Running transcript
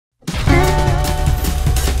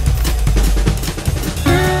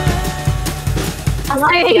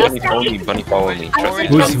Bunny follow me.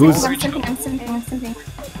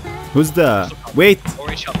 Who's the? Wait.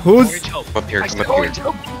 Who's? Up here, come up here.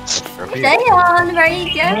 Dayon, where are you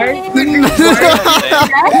going?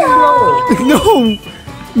 No!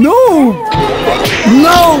 No!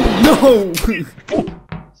 No! No!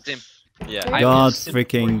 Simp. Yeah. God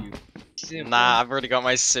freaking. Nah, I've already got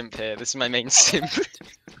my simp here. This is my main simp.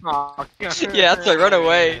 Yeah, so run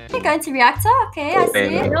away. You're going to reactor? Okay, I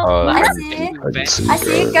see. I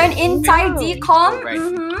see you going inside decom.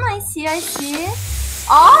 I see.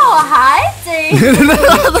 Oh, hi, Dayon.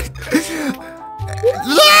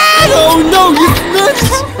 No, you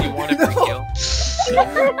snitched! You want a free kill?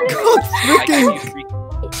 God freaking.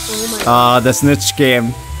 The snitch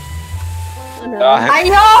game. I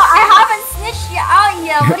know, I haven't snitched you out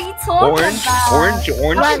yet. What are you talking about? Orange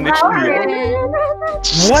snitch.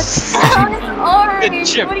 What? Orange.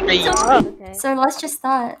 What are you talking about? So let's just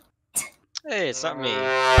start. Hey, it's not me. I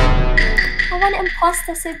want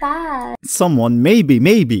imposter so bad. Someone,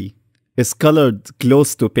 maybe, is colored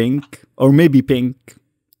close to pink, or maybe pink,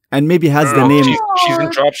 and maybe has the name. She's in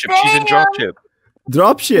dropship. She's in dropship.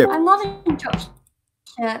 Dropship. I'm not in dropship.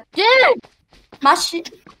 Dude!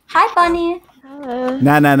 Hi, Bunny.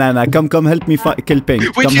 Nah. Come help me kill pink.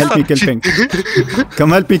 Come help me kill pink. Come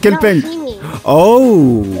help me kill pink.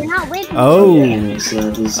 Oh.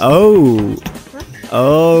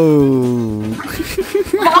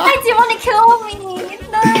 Why do you want to kill me?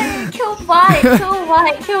 No, kill white.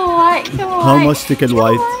 How much to kill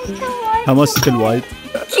white? How much to kill white?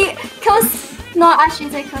 Kill. No, actually,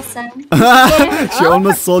 they kill Sam. She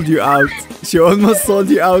almost sold you out.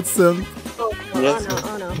 Sim.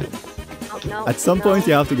 At some point,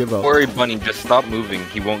 you have to give up. Don't worry, Bunny. Just stop moving.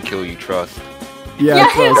 He won't kill you. Trust. Yeah,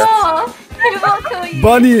 trust. He will kill you.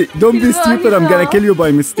 Bunny, don't be stupid. I'm gonna kill you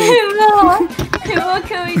by mistake. He will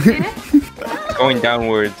kill you. Going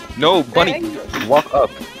downwards. No, Bunny. Walk up.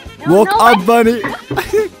 Walk up, Bunny.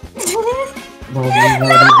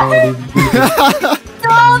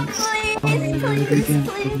 Stop, please.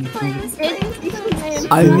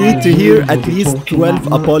 I need to hear at least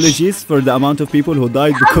 12 apologies for the amount of people who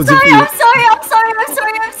died because of you. I'm sorry.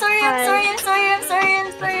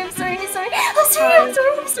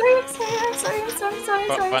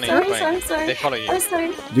 They follow you.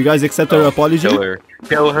 Do you guys accept her apology?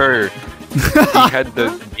 Kill her.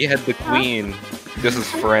 He had the queen. This is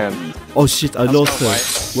friend. Oh shit, I lost her.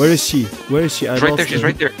 Where is she? She's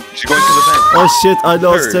right there. She's going to the vent. Oh shit, I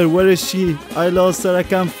lost her. Where is she? I lost her. I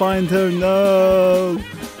can't find her.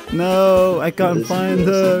 No, I can't find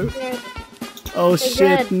her. Oh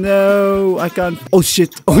shit, no, I can't. Oh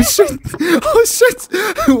shit.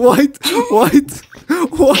 White.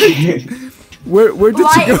 Where did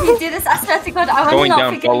she go? If you do this, I swear to God, I will Going not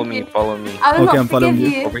down, forgive you. follow me. I will not forgive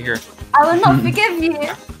you. Over here. I will not forgive you.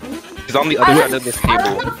 She's on the other side of this table.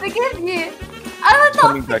 I will not forgive you. I will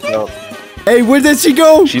not forgive you. Hey, where did she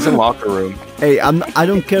go? She's in locker room. Hey, I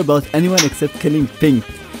don't care about anyone except killing Pink.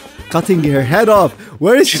 Cutting her head off.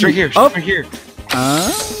 Where is she? She's right here. She's right here.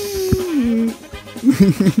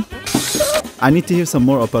 I need to hear some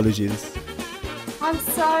more apologies. I'm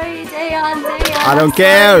sorry, Dayon. I don't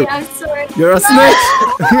care. I'm sorry. You're a snitch.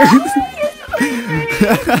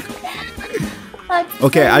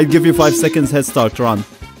 Okay, I'll give you 5 seconds head start. Run.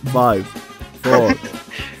 5, 4,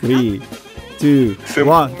 3, 2,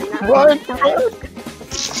 1.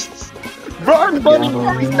 Run, Bunny.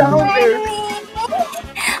 He's down there.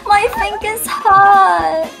 My fingers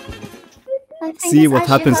hurt. See what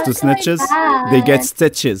happens to snitches? They get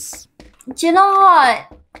stitches. Do you know what?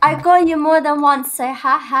 I got you more than once, so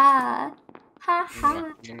haha.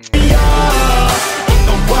 Haha.